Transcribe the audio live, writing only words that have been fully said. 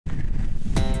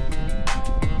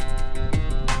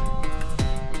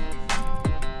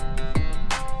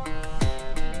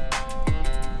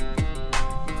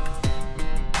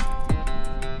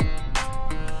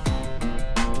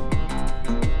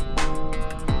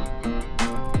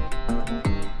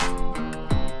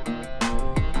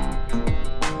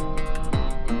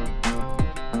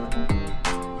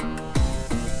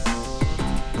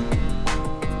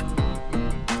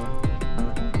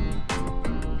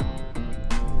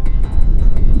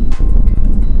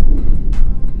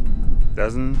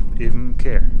doesn't even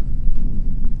care.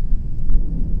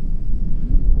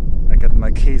 I got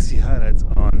my KC highlights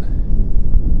on.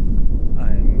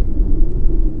 I'm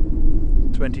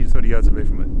 20 to 30 yards away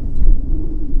from it.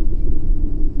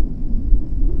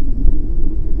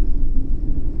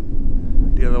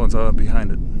 The other ones are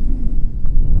behind it.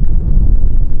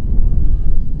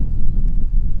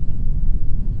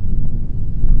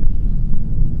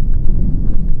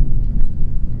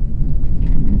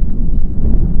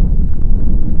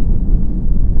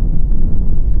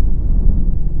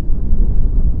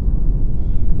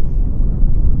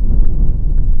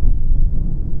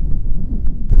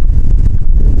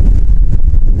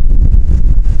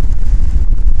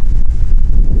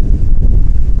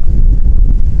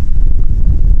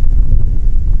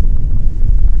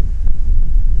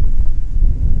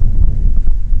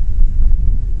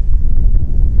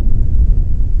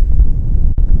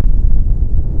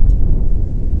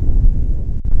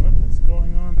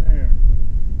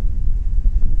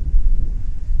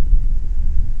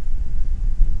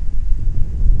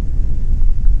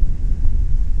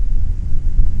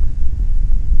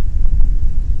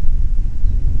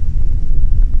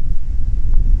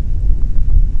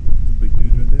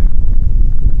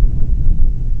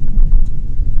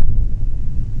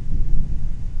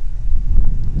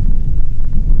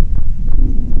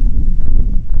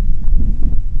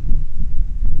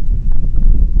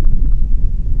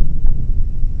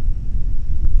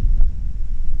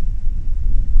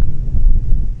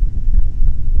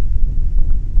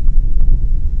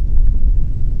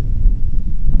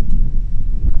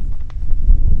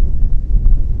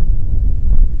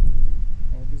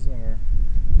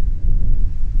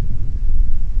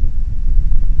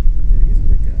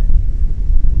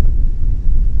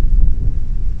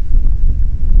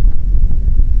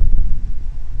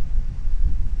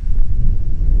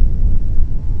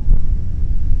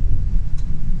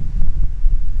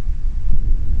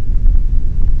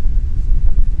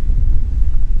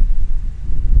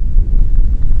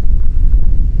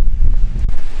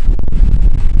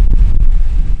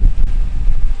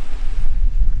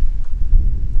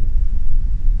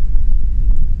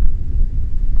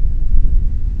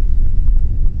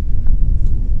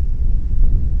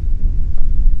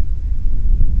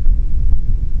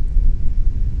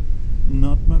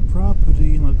 Not my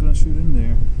property, not gonna shoot in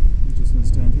there. I'm just gonna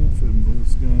stand here and film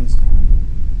those guys.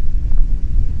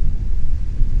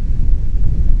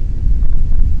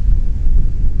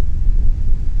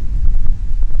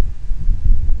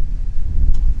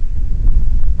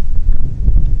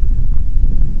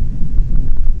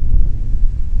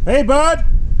 Hey bud!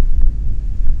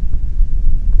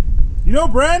 You know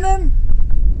Brandon?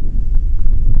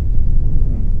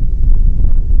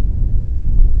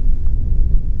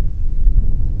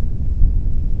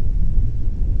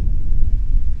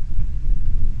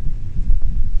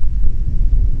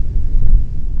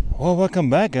 Well, welcome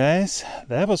back guys.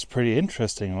 That was pretty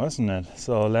interesting, wasn't it?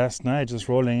 So last night, just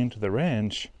rolling into the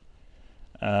ranch,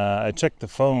 I checked the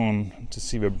phone to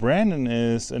see where Brandon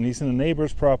is, and he's in the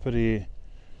neighbor's property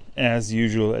as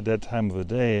usual at that time of the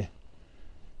day,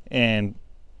 and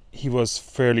he was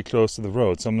fairly close to the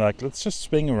road. So I'm like, let's just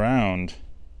swing around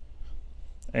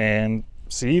and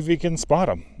see if we can spot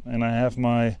him. And I have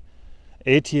my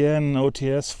ATN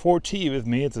OTS 4T with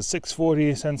me. It's a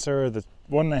 640 sensor, the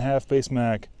 1.5 base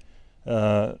mag.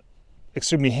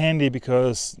 Extremely handy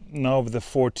because now with the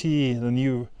 4T, the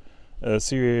new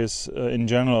series in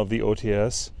general of the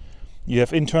OTS, you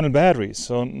have internal batteries,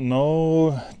 so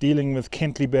no dealing with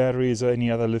Kentley batteries or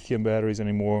any other lithium batteries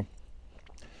anymore.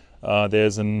 I think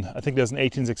there's an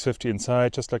 18650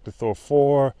 inside, just like the Thor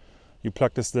 4. You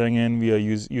plug this thing in via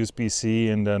USB-C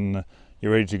and then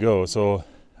you're ready to go. So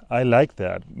I like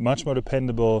that, much more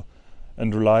dependable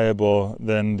and reliable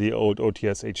than the old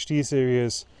OTS HD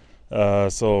series.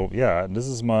 So yeah, this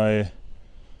is my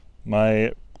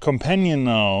companion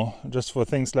now, just for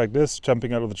things like this,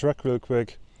 jumping out of the truck real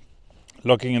quick,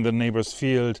 looking in the neighbor's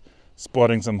field,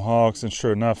 spotting some hogs, and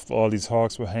sure enough, all these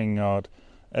hogs were hanging out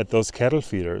at those cattle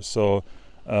feeders. So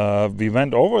we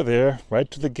went over there right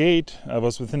to the gate. I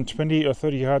was within 20 or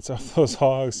 30 yards of those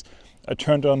hogs. I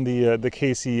turned on the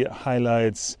KC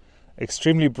highlights,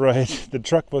 extremely bright. The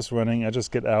truck was running. I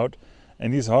just get out,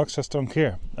 and these hogs just don't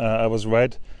care. I was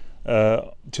right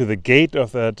to the gate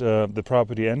of that the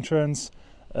property entrance,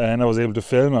 and I was able to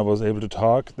film. I was able to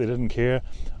talk. They didn't care.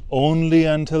 Only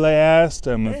until I asked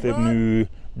them if they knew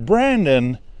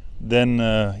Brandon. Then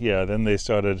then they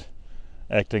started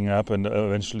acting up, and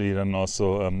eventually then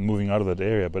also moving out of that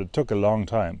area. But it took a long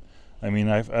time. I mean,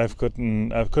 I could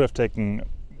have taken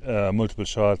multiple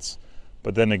shots,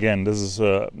 but then again, this is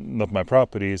not my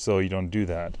property, so you don't do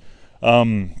that.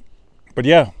 But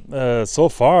yeah, so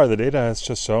far the data has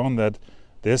just shown that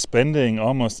they're spending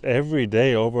almost every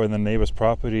day over in the neighbor's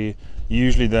property.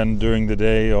 Usually then during the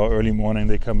day or early morning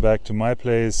they come back to my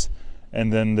place,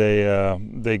 and then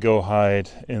they go hide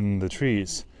in the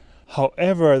trees.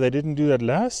 However, they didn't do that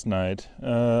last night.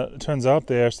 It turns out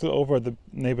they are still over at the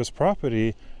neighbor's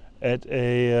property at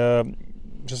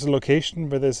just a location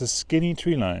where there's a skinny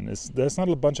tree line. There's not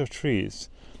a bunch of trees.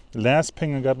 The last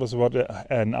ping I got was about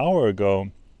an hour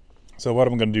ago. So what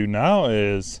I'm going to do now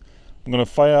is I'm going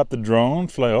to fire up the drone,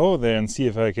 fly over there, and see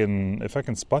if I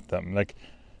can spot them. Like,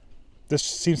 this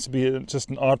seems to be just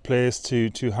an odd place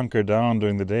to hunker down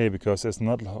during the day because there's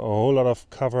not a whole lot of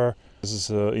cover. This is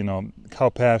cow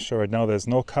pasture right now. There's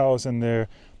no cows in there.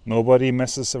 Nobody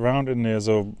messes around in there.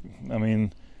 So I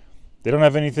mean, they don't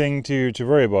have anything to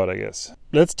worry about, I guess.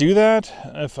 Let's do that.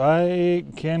 If I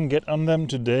can get on them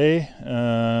today,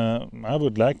 I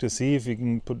would like to see if we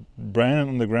can put Brandon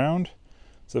on the ground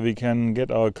so we can get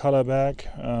our color back,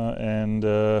 and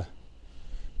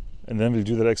then we'll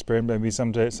do that experiment maybe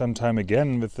sometime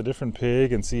again with a different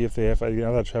pig and see if they have any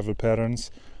other travel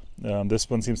patterns. This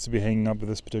one seems to be hanging up with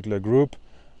this particular group,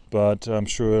 but I'm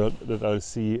sure that I'll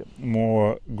see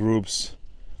more groups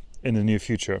in the near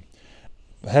future.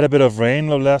 I had a bit of rain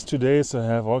the last 2 days, so I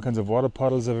have all kinds of water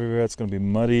puddles everywhere. It's going to be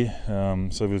muddy,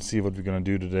 so we'll see what we're going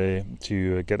to do today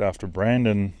to get after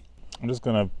Brandon. I'm just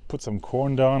going to put some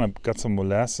corn down. I've got some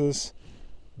molasses.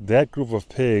 That group of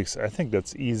pigs, I think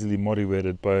that's easily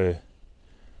motivated by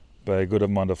a good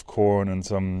amount of corn and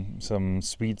some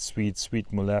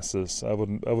sweet molasses. I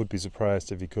would be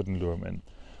surprised if you couldn't lure them in.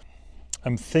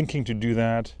 I'm thinking to do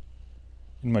that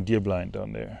in my deer blind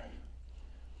down there.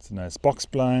 It's a nice box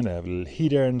blind. I have a little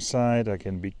heater inside. I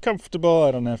can be comfortable. I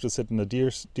don't have to sit in a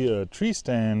deer tree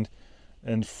stand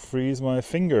and freeze my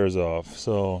fingers off.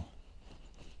 So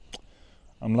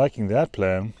I'm liking that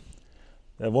plan.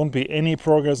 There won't be any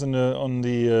progress on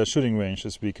the shooting range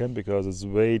this weekend because it's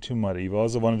way too muddy. We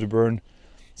also wanted to burn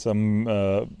some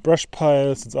brush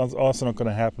piles. It's also not going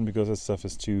to happen because that stuff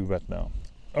is too wet now.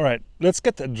 All right, let's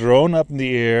get the drone up in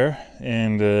the air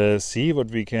and see what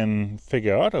we can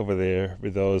figure out over there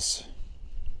with those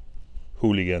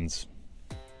hooligans.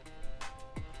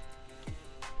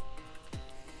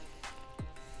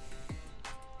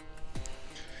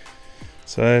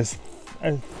 So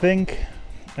I think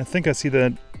I see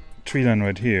that tree line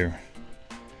right here.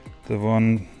 The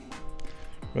one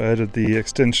right at the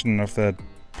extension of that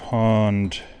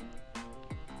pond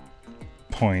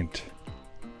point.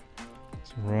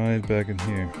 It's right back in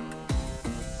here.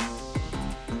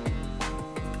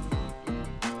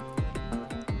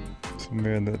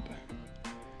 Somewhere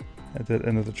at that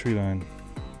end of the tree line.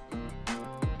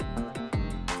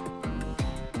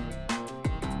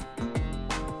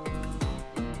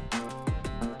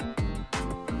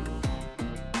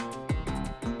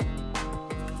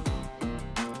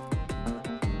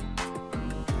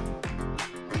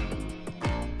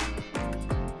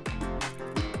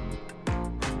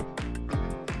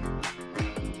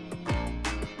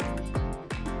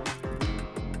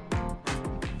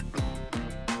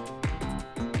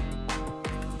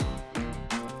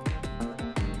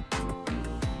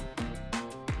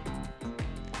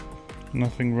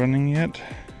 Nothing running yet.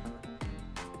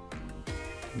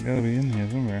 Gotta be in here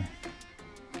somewhere.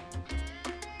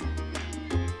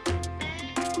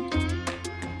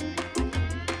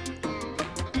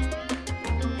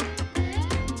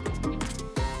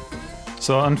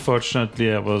 So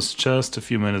unfortunately I was just a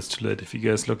few minutes too late. If you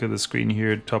guys look at the screen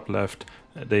here, top left,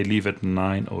 they leave at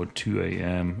 9:02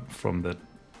 a.m. from that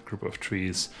group of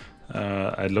trees.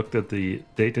 I looked at the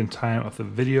date and time of the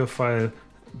video file.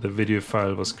 The video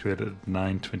file was created at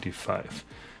 9:25.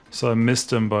 So I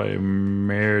missed them by a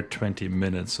mere 20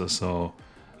 minutes or so.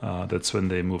 That's when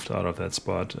they moved out of that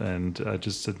spot, and I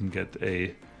just didn't get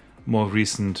a more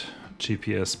recent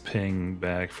GPS ping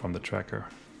back from the tracker.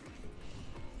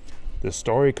 The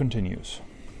story continues.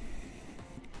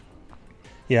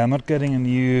 Yeah, I'm not getting a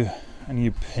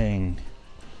new ping.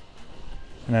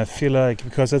 And I feel like,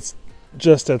 because it's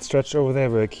just that stretch over there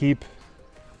where I keep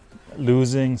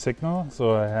losing signal,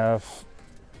 so I have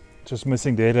just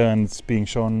missing data and it's being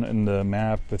shown in the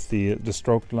map with the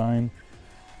stroked line,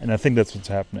 and I think that's what's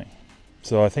happening.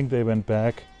 So I think they went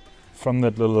back from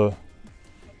that little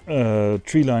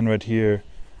tree line right here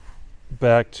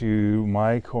back to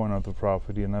my corner of the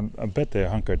property, and I bet they're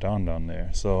hunkered down there.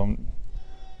 So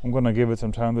I'm gonna give it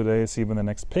some time today, see when the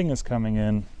next ping is coming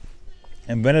in,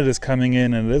 and when it is coming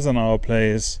in and it is on our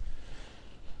place,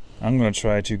 I'm gonna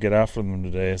try to get after them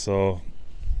today. So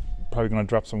probably gonna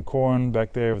drop some corn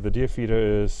back there where the deer feeder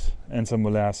is and some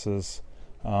molasses.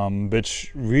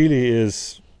 which really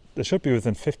is, they should be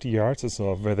within 50 yards or so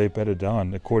of where they bedded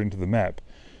down according to the map.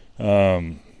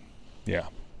 Yeah.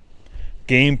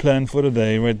 Game plan for the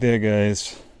day right there,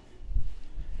 guys.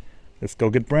 Let's go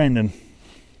get Brandon.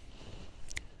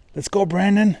 Let's go,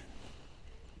 Brandon.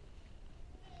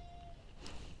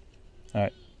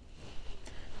 Alright.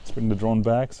 Let's bring the drone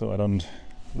back so I don't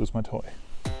lose my toy.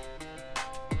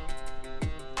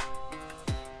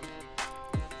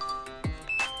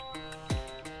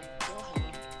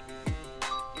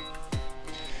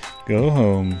 Go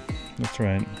home. That's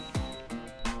right.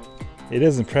 It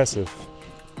is impressive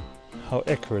how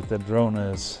accurate that drone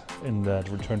is in that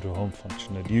return to home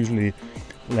function. It usually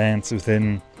lands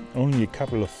within only a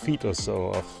couple of feet or so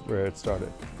of where it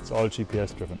started. It's all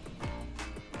GPS driven.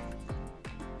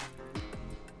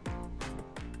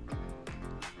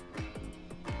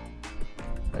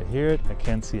 I hear it, I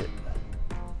can't see it.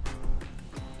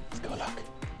 Let's go look.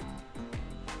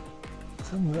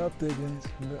 Somewhere up there, guys.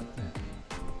 Somewhere up there.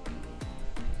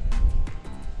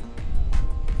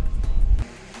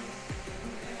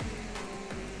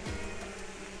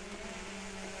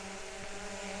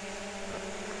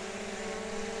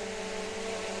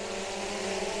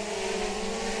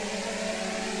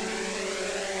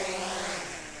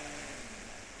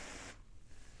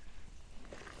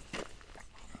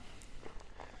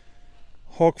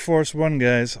 Hog Force 1,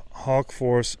 guys. Hog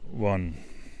Force 1.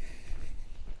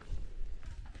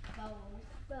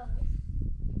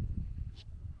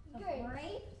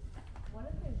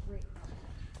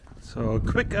 So, a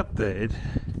quick update.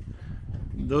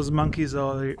 Those monkeys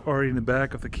are already in the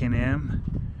back of the Can-Am.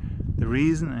 The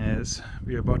reason is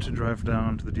we are about to drive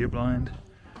down to the deer blind.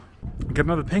 I got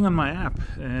another ping on my app,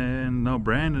 and now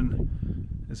Brandon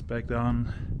is back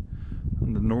down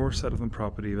on the north side of the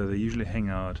property where they usually hang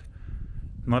out.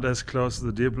 Not as close to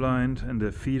the deer blind and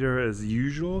the feeder as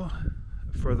usual,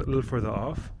 a little further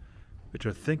off, which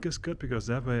I think is good because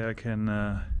that way I can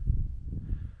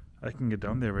get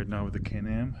down there right now with the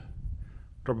Can-Am,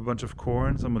 drop a bunch of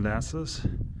corn, some molasses,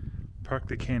 park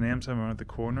the Can-Am somewhere around the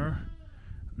corner,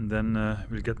 and then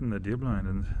we'll get in the deer blind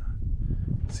and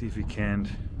see if we can't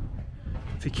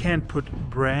put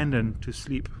Brandon to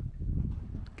sleep.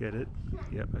 Get it?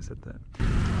 Yep, I said that.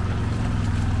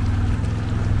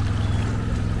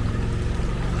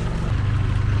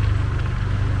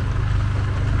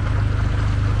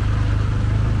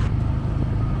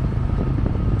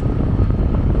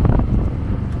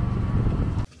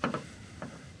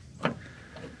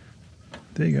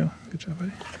 There you go. Good job,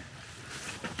 buddy.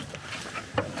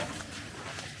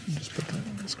 Just put that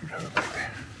on the screwdriver back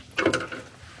there.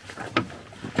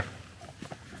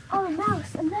 Oh, a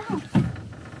mouse! A mouse!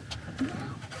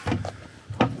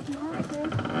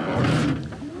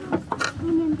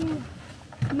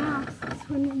 Mouse,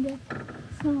 swim in there.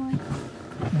 Someone.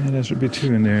 Yeah, there should be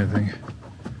two in there, I think.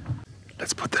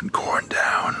 Let's put that corn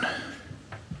down.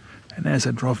 And as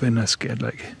I drove in, I scared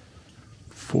like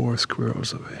 4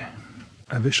 squirrels away.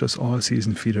 I wish those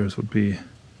all-season feeders would be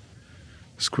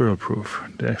squirrel-proof.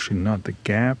 They're actually not. The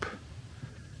gap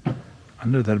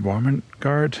under that warming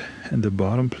guard and the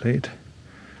bottom plate,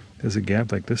 there's a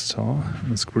gap like this tall,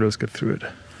 and the squirrels get through it.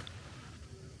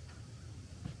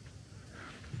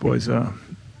 Boys are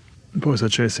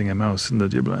chasing a mouse in the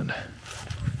deer blind.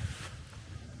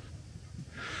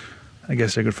 I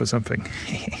guess they're good for something.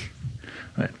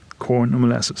 Right, corn and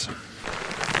molasses.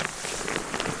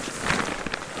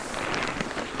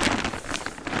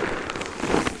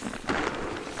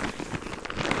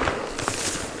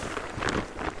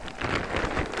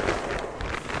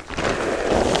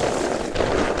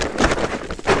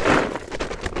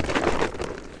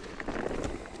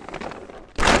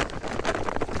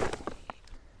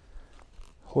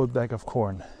 Hold back of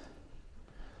corn,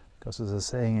 because there's a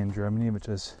saying in Germany which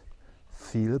is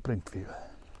viel bringt viel,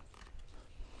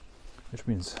 which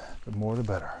means the more the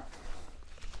better.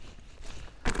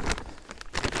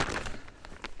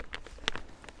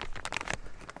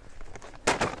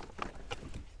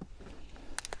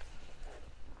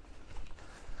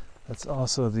 That's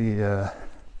also the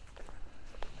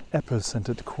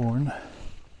apple-scented corn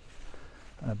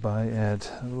I buy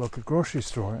at a local grocery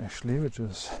store, actually, which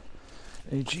is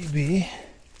JAGD,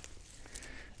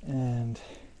 and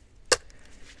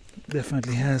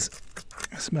definitely has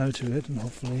a smell to it, and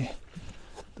hopefully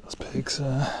those pigs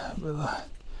will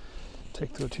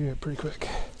take to it here pretty quick.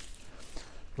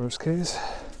 Worst case,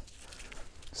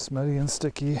 smelly and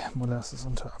sticky molasses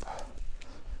on top.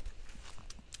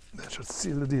 That should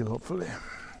seal the deal, hopefully.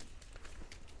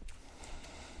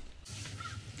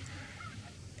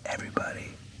 Everybody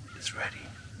is ready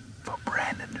for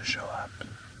Brandon to show up.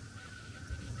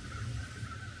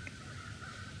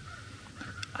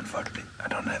 unfortunately, I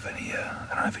don't have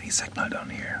any signal down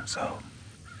here, so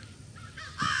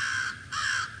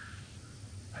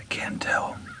I can't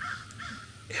tell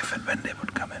if and when they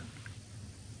would come in.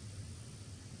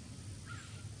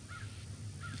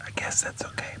 I guess that's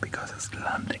okay because it's still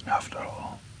hunting after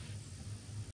all.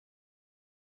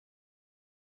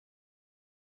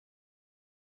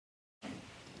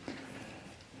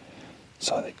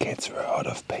 So the kids were out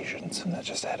of patience and I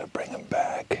just had to bring them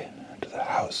back to the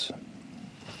house.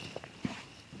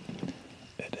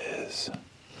 It is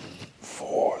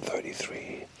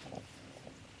 4:33,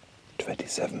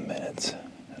 27 minutes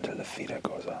until the feeder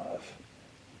goes off.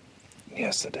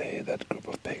 Yesterday that group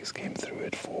of pigs came through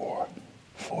at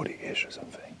 4:40-ish or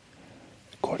something,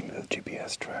 according to the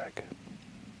GPS track.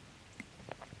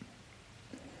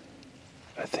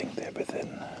 I think they're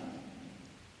within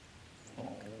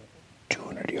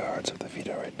 200 yards of the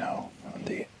feeder right now, on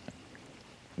the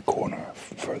corner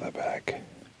further back,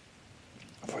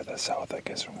 further south, I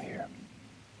guess, from here.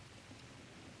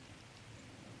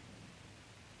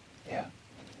 Yeah,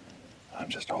 I'm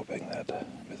just hoping that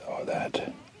with all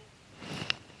that.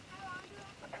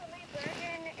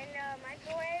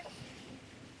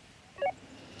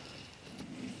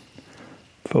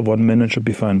 For 1 minute should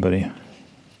be fine, buddy.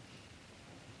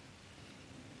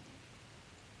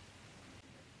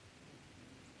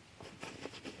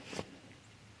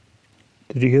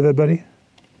 Did you hear that, buddy?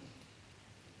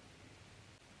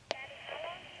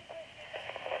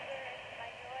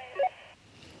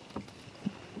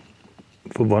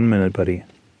 For 1 minute, buddy.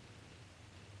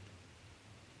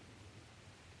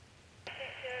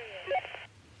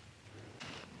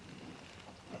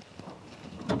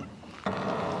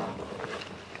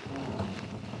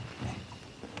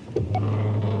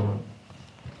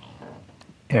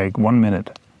 Eric, 1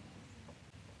 minute.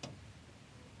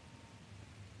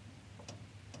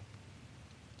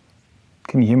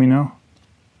 Can you hear me now?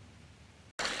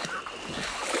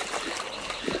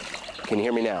 Can you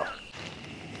hear me now?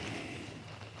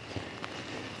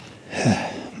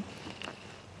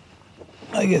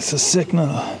 I guess the signal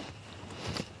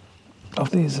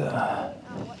of these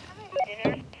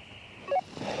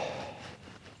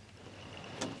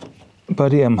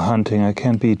Buddy, I'm hunting. I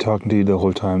can't be talking to you the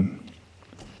whole time.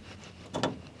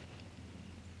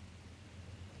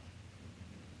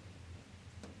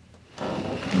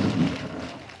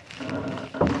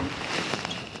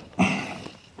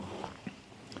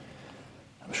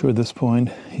 I'm sure at this point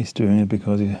he's doing it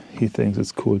because he thinks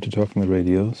it's cool to talk on the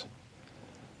radios,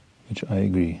 which I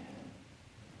agree.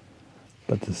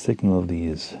 But the signal of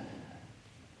these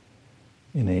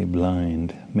in a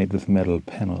blind made with metal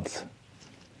panels,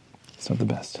 it's not the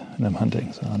best. And I'm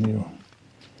hunting, so I need to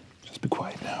just be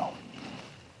quiet now.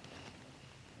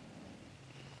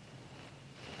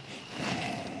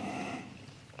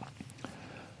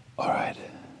 All right,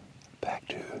 back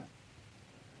to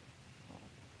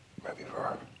where we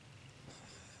were.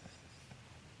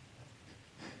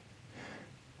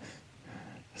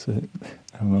 So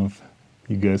I don't know if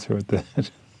you guys heard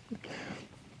that.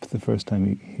 But the first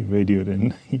time he radioed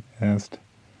in, he asked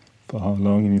for how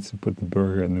long he needs to put the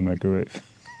burger in the microwave.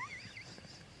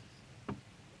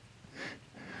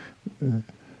 Yeah,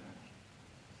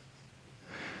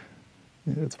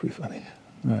 that's pretty funny.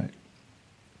 All right.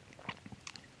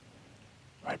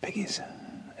 All right, piggies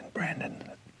and Brandon,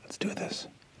 let's do this.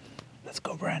 Let's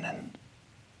go, Brandon.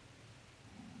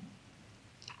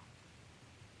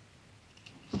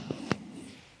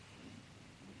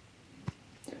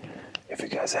 If you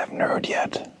guys haven't heard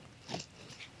yet,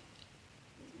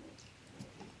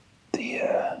 the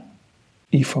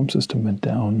e-farm system went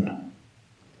down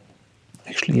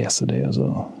actually yesterday or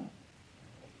so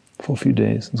for a few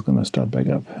days. It's going to start back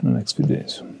up in the next few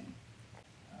days.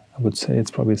 I would say it's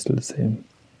probably still the same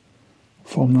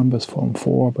form numbers, form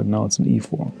 4, but now it's an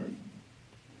e-form.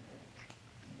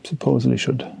 Supposedly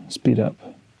should speed up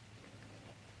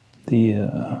the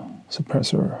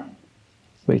suppressor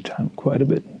wait time quite a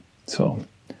bit. So,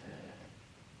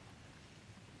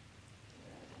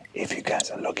 if you guys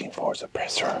are looking for a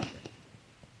suppressor,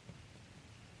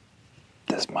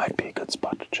 this might be a good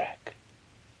spot to check.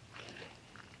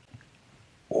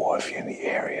 Or if you're in the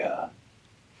area,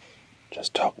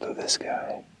 just talk to this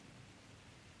guy.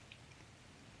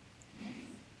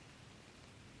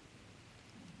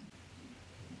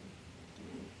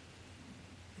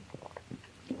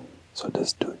 So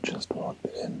this dude just walked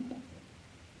in.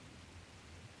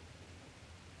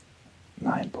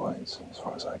 9 points, as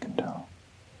far as I can tell.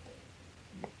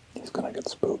 He's gonna get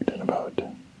spooked in about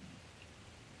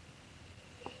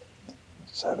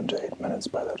 7 to 8 minutes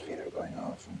by that feeder going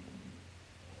off.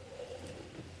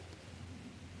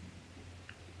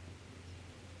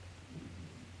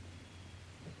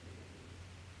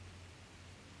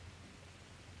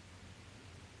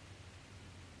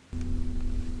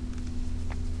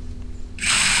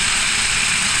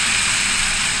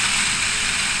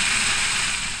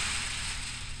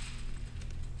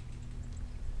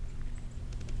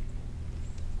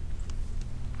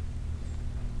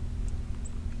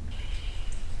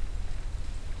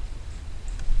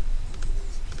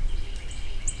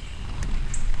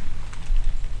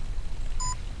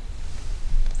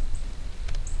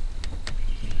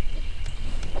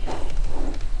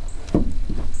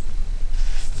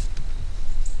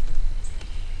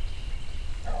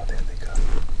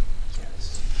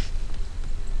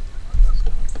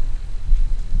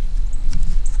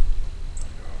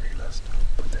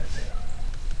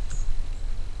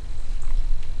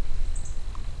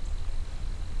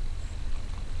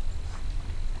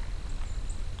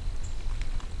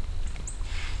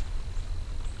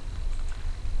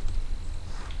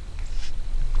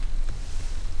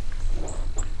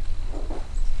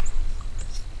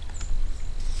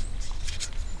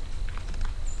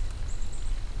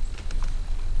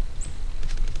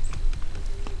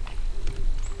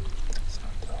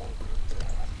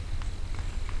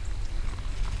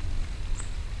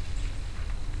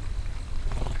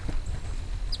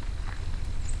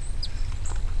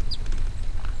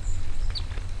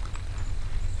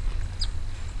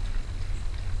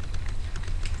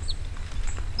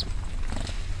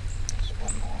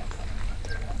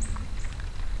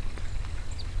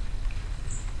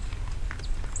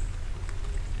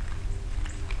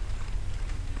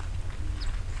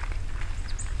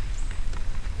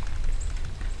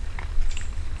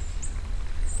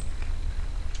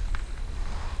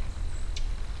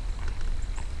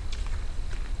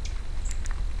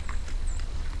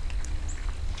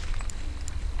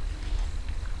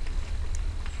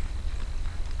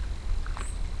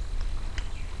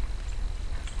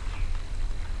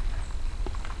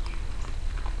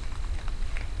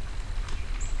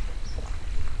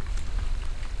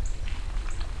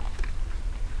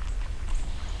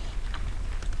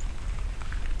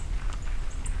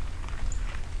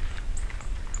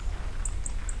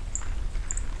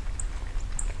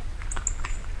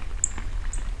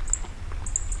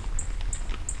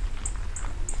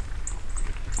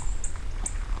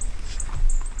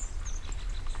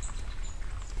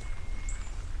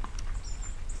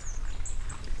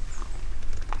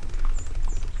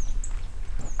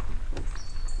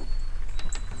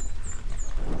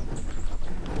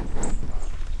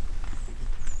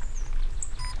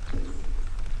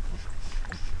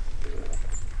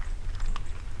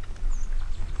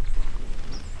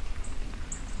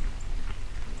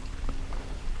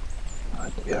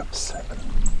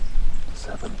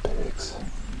 Seven pigs.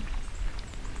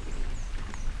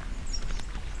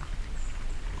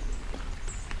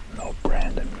 No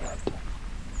Brandon yet.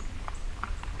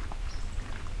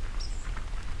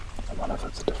 I wonder if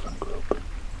it's a different group.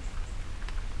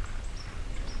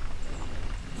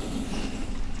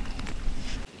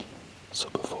 So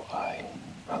before I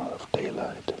run out of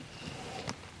daylight,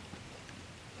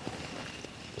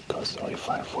 because it's only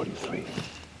 5:43,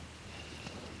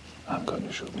 I'm going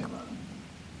to shoot me one.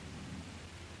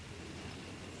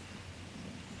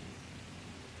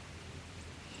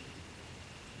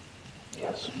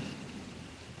 Yes.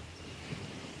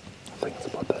 I think it's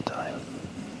about that time.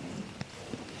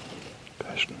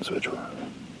 Questions, which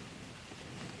one?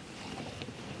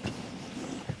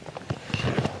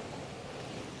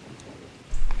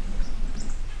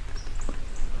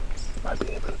 Might be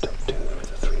able to take 2 with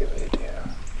the 3 of 8 here.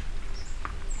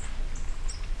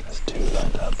 There's 2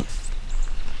 lined up.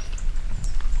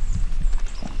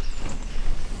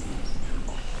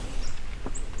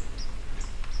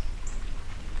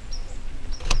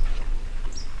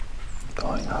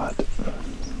 Going hot.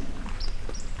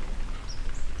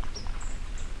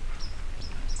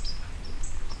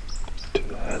 2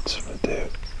 heads right there.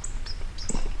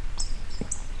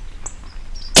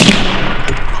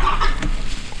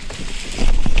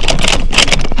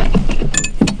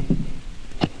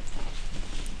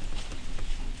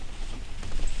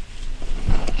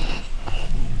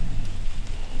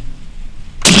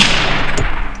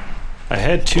 I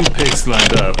had 2 pigs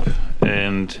lined up,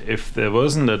 and if there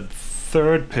wasn't a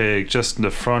third pig just in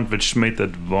the front which made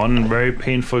that one very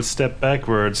painful step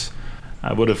backwards,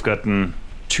 I would have gotten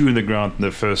 2 in the ground in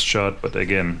the first shot. But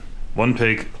again, 1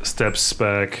 pig steps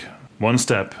back 1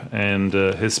 step and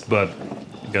his butt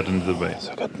got into the way.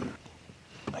 So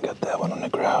I got that one on the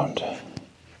ground.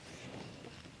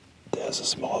 There's a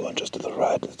small one just to the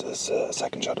right. This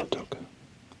second shot I took.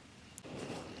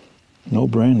 No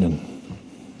Brandon.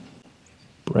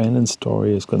 Brandon's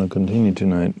story is going to continue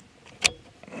tonight.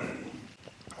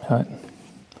 Alright,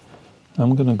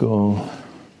 I'm going to go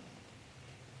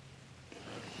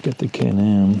get the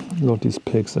Can-Am, load these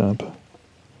pigs up,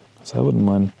 because I wouldn't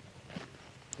mind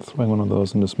throwing one of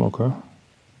those in the smoker.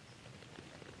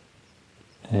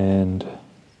 And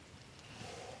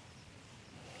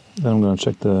then I'm going to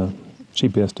check the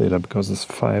GPS data, because it's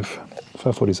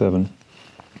 5:47.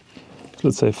 So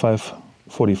let's say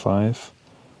 5:45.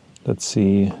 Let's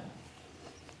see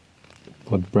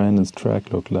what Brandon's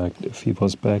track looked like, if he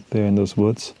was back there in those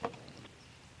woods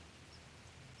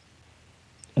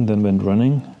and then went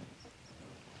running,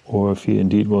 or if he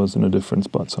indeed was in a different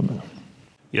spot somewhere.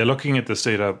 Yeah, looking at this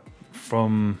data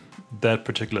from that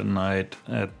particular night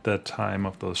at that time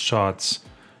of those shots,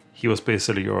 he was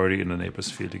basically already in the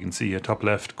neighbor's field. You can see here, top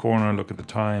left corner, look at the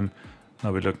time.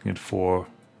 Now we're looking at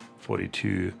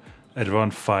 4:42. At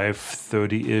around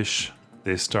 5:30-ish,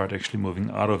 they start actually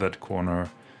moving out of that corner.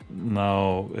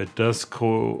 Now it does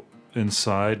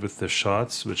coincide with the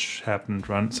shots, which happened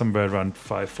somewhere around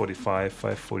 5:45,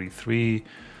 5:43.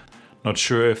 Not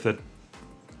sure if that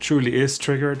truly is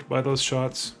triggered by those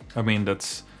shots. I mean,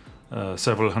 that's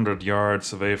several hundred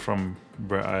yards away from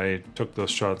where I took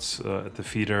those shots at the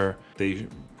feeder. They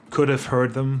could have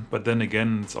heard them, but then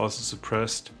again, it's also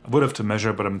suppressed. I would have to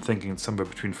measure, but I'm thinking it's somewhere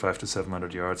between 500 to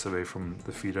 700 yards away from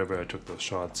the feeder where I took those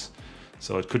shots.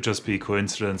 So it could just be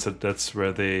coincidence that that's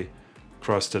where they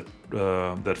crossed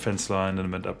that fence line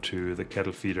and went up to the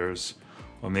cattle feeders.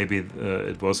 Or maybe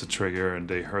it was a trigger and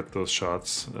they heard those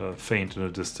shots faint in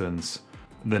the distance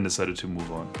and then decided to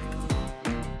move on.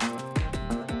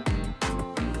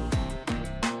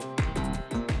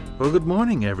 Well, good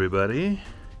morning, everybody.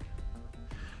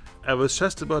 I was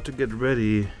just about to get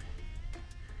ready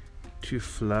to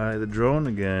fly the drone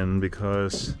again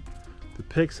because the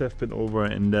pigs have been over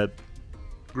in that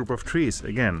group of trees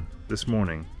again this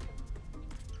morning.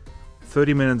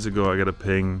 30 minutes ago I got a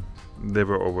ping. They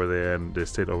were over there and they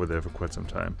stayed over there for quite some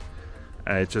time.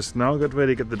 I just now got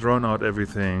ready to get the drone out,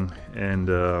 everything, and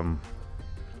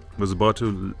was about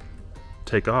to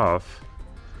take off,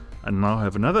 and now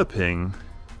have another ping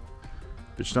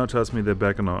which now tells me they're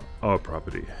back on our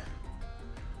property.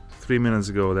 3 minutes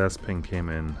ago last ping came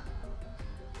in,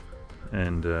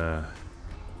 and they're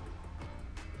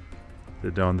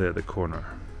down there at the corner.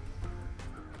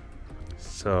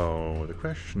 So the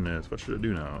question is, what should I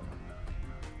do now?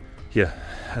 Yeah,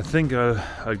 I think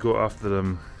I'll go after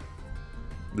them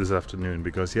this afternoon,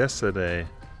 because yesterday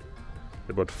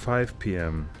about 5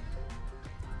 p.m.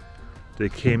 they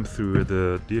came through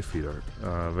the deer feeder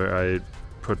where I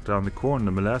put down the corn,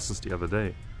 the molasses, the other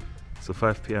day. So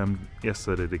 5 p.m.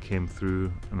 yesterday they came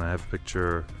through, and I have a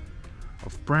picture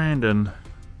of Brandon,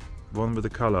 one with the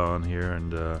color on here,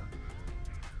 and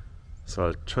so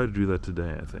I'll try to do that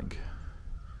today, I think.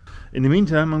 In the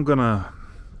meantime, I'm gonna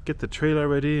get the trailer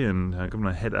ready and I'm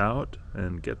gonna head out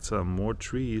and get some more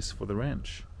trees for the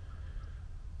ranch.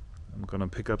 I'm gonna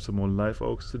pick up some more live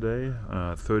oaks today,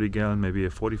 30 gallon, maybe a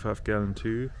 45 gallon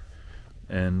too,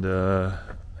 and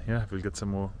yeah, we'll get some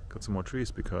more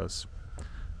trees, because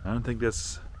I don't think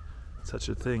there's such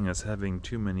a thing as having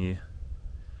too many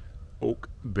oak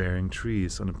bearing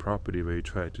trees on a property where you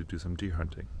try to do some deer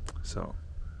hunting. So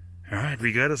alright,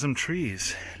 we got us some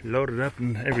trees loaded up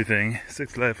and everything.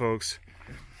 6 live oaks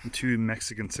and 2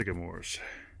 Mexican sycamores.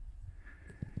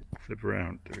 Flip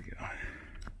around, there we go.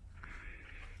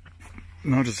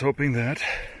 Now just hoping that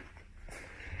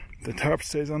the tarp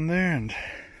stays on there and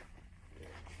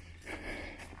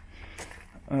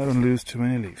I don't lose too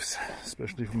many leaves,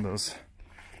 especially from those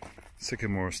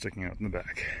sycamores sticking out in the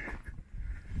back.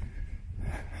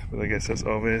 But I guess there's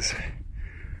always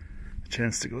a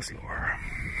chance to go slower.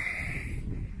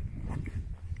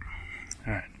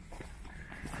 Alright.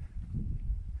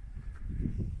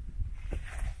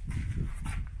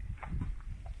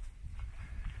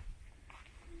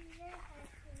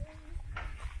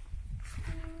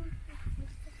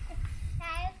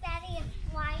 Daddy is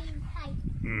flying tight.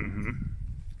 Mm-hmm.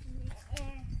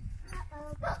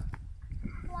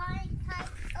 Flying tight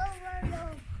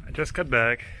over. I just got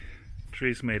back.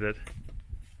 Trees made it.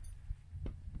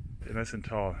 They're nice and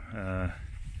tall.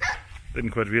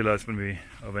 Didn't quite realize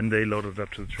when they loaded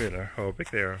up to the trailer how big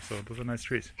they are. So those are nice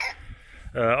trees.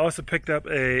 Also picked up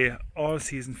a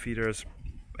all-season feeders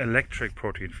electric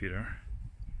protein feeder.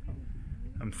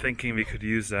 I'm thinking we could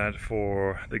use that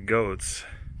for the goats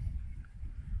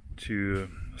to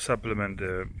supplement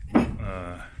the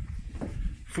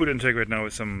food intake right now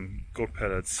with some goat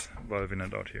pellets while we're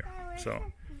not out here. So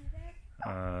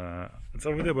it's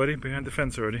over there, buddy, behind the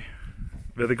fence already.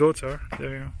 Where the goats are, there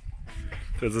you go.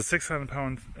 So it's a 600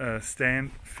 pound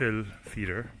stand fill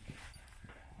feeder,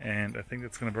 and I think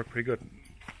that's going to work pretty good.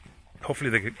 Hopefully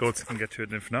the goats can get to it,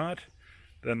 and if not,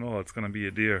 then well, it's going to be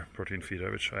a deer protein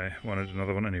feeder, which I wanted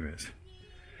another one anyways.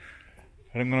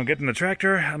 And I'm going to get in the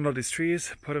tractor, unload these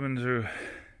trees, put them into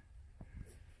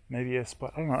maybe a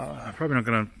spot. I don't know, I'm probably not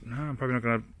going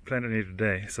to plant any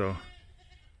today, so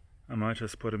I might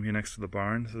just put them here next to the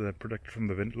barn so they're protected from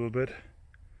the wind a little bit.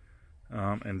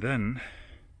 And then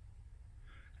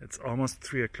it's almost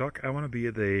 3 o'clock. I want to be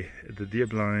at the deer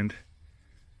blind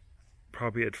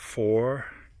probably at 4,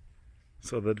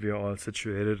 so that we are all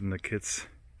situated and the kids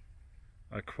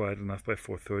are quiet enough by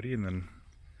 4:30, and then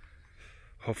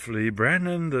hopefully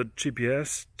Brandon, the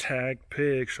GPS tagged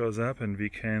pig, shows up and we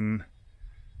can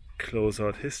close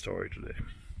out his story today.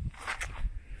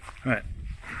 Alright,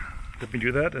 let me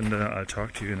do that and I'll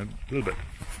talk to you in a little bit.